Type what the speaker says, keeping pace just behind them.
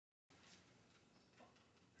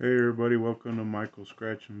Hey everybody, welcome to Michael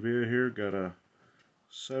Scratch and Via here. Got a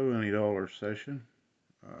 $70 session.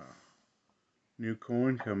 New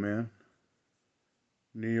coin come in.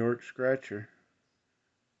 New York Scratcher.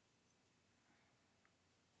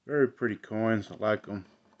 Very pretty coins. I like them.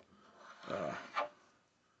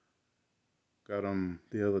 Got them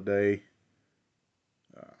the other day.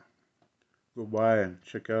 Go by and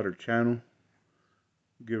check out her channel.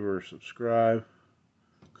 Give her a subscribe.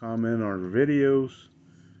 Comment on her videos.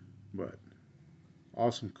 But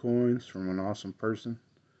awesome coins from an awesome person.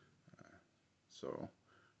 So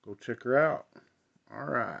go check her out.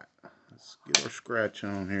 Alright, let's get our scratch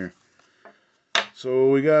on here. So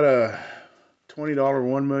we got a $20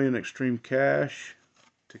 1 million extreme cash,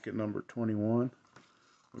 ticket number 21.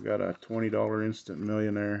 We got a $20 instant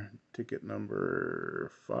millionaire, ticket number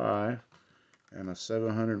 5, and a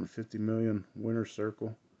 750 million winner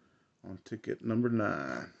circle on ticket number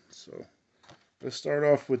 9. So let's start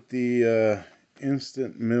off with the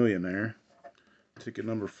instant millionaire, ticket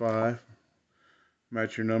number 5.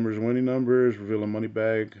 Match your numbers, winning numbers, reveal a money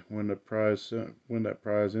bag, win that prize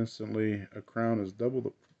instantly. A crown is double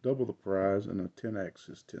the prize, and a 10x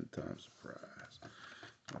is 10 times the prize.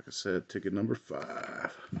 Like I said, ticket number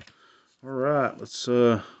 5. All right, let's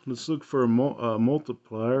look for a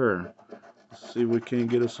multiplier. Let's see if we can't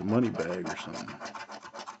get us a money bag or something.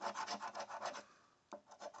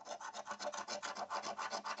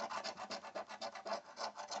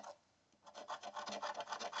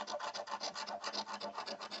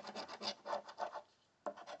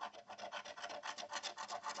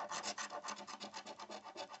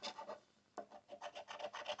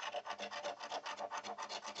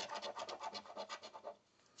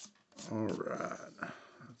 Alright,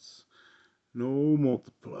 no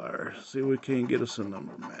multiplier. See if we can't get us a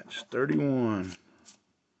number match. 31.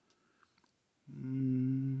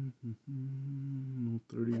 No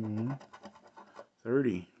 31.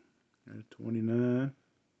 30. 29.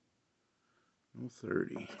 No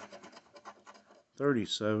 30.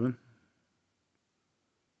 37.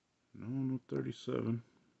 No 37.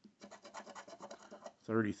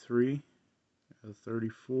 33.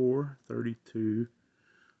 34. 32.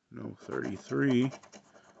 No 33.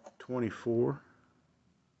 24.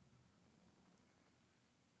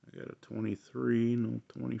 I got a 23. No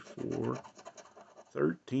 24.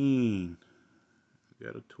 13. I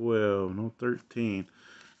got a 12. No 13.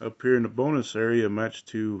 Up here in the bonus area, reveal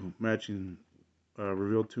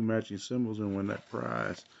 2 matching symbols and win that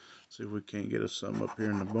prize. See if we can't get us some up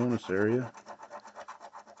here in the bonus area.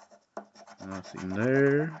 Nothing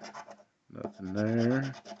there. Nothing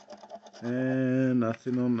there. And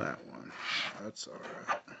nothing on that one. That's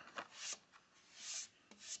alright.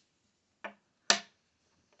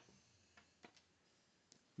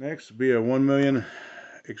 Next will be a 1 million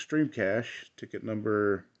extreme cash, ticket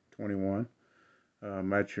number 21.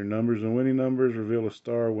 Match your numbers and winning numbers, reveal a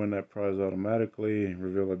star, win that prize automatically.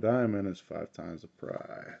 Reveal a diamond, is 5 times the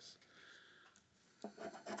prize.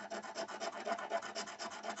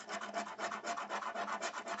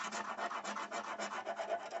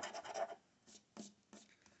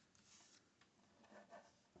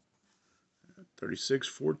 $36,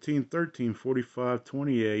 $14, $13, $45,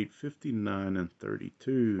 $28, $59, and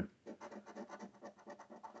 $32.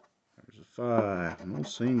 There's a 5, no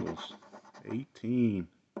singles. $18,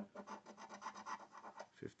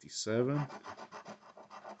 $57,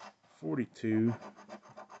 $42,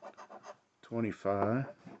 $25,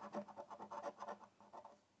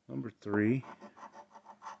 number 3,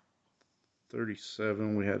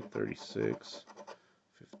 $37, we had $36,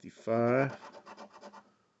 $55,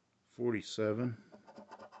 $47,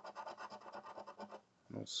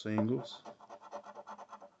 no singles.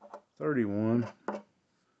 $31,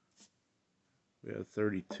 we had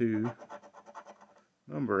 $32,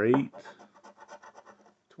 number 8,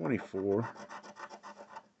 $24,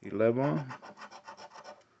 $11,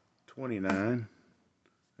 $29,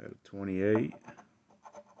 we had $28,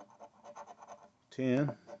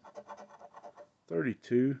 $10,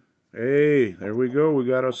 $32. Hey, there we go. We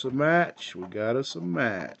got us a match.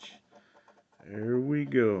 There we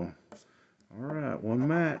go. Alright, one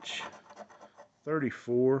match.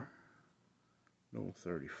 34. No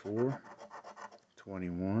 34.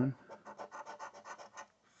 21.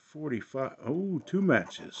 45. Oh, 2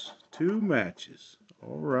 matches. 2 matches.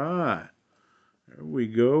 Alright. There we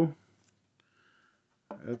go.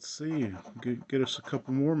 Let's see. Get us a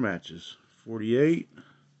couple more matches. 48.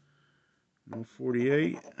 No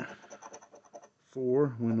 48.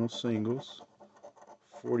 4. Win no singles.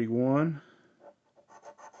 41.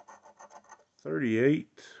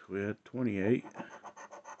 38, we had 28,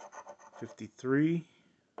 53,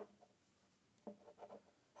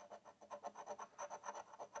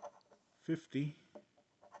 50.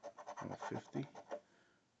 Oh, 50.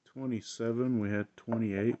 27, we had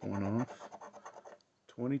 28, one off.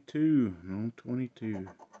 22, no, 22.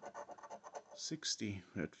 60,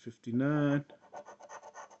 we had 59.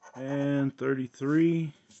 And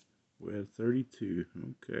 33, we had 32.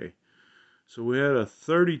 Okay. So we had a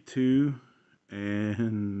 32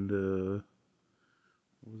 and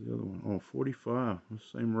what was the other one? Oh, 45.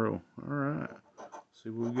 Same row. All right. See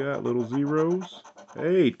what we got. Little zeros.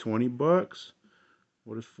 Hey, 20 bucks.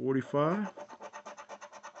 What is 45?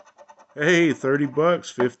 Hey, 30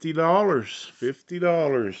 bucks. $50.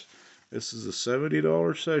 $50. This is a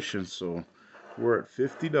 $70 session, so we're at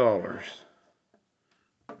 $50.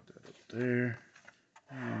 Put that up there.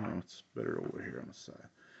 Oh, it's better over here on the side.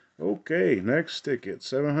 Okay, next ticket.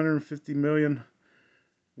 750 million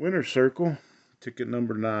winner circle. Ticket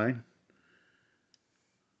number 9.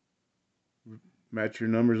 Match your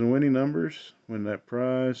numbers and winning numbers. Win that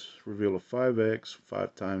prize. Reveal a 5x,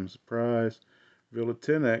 5 times the prize. Reveal a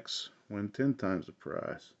 10x, win 10 times the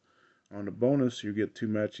prize. On the bonus, you get 2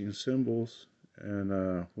 matching symbols and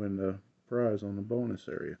win the prize on the bonus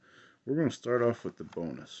area. We're going to start off with the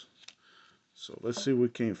bonus. So let's see if we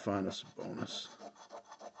can't find us a bonus.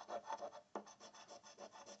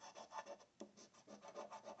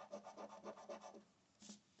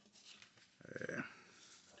 Yeah.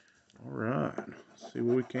 Alright, see if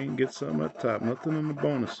we can't get something at the top. Nothing in the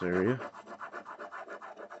bonus area.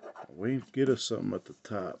 We get us something at the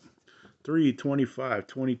top. 3, 25,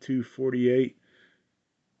 22, 48,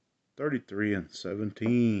 33, and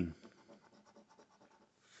 17.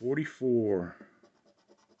 44.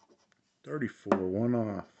 34, one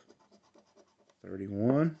off.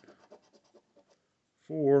 31.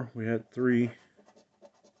 4, we had 3.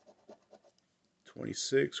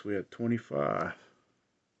 26, we had 25.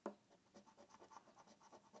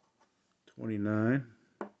 29.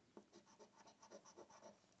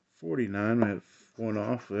 49, we had 1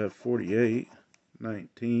 off, we had 48.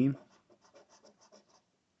 19.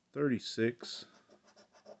 36.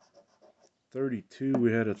 32,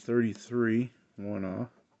 we had a 33, 1 off.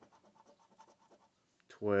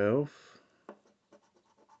 12.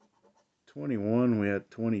 21, we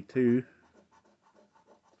had 22.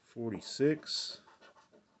 46.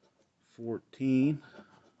 14.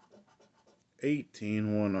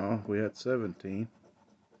 18, 1 off, we had 17.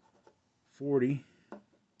 40.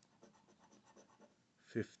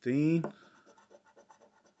 15.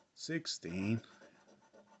 16.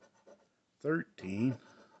 13.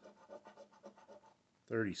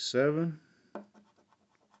 37.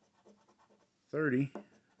 30.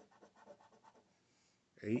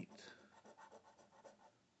 8.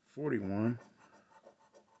 41.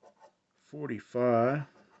 45.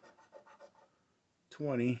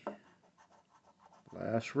 20.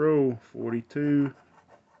 Last row, 42.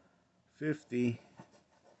 50.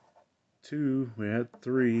 2, we had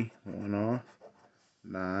 3, 1 off.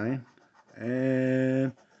 9.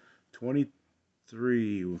 And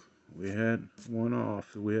 23, we had 1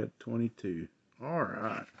 off, we had 22.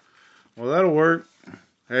 Alright, well that'll work.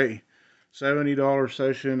 Hey, $70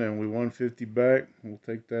 session and we won 50 back. We'll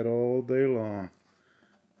take that all day long.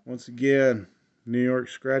 Once again, New York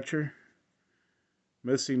Scratcher.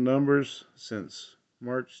 Missing numbers since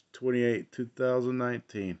March 28,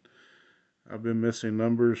 2019. I've been missing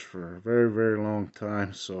numbers for a very, very long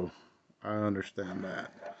time, so I understand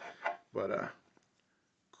that. But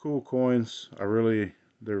cool coins.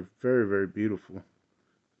 They're very, very beautiful.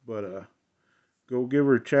 But go give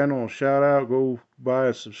her channel a shout out. Go buy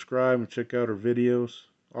a subscribe and check out her videos.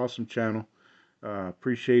 Awesome channel.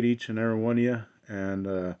 Appreciate each and every one of you.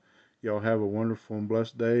 And y'all have a wonderful and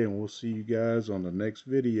blessed day. And we'll see you guys on the next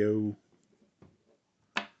video.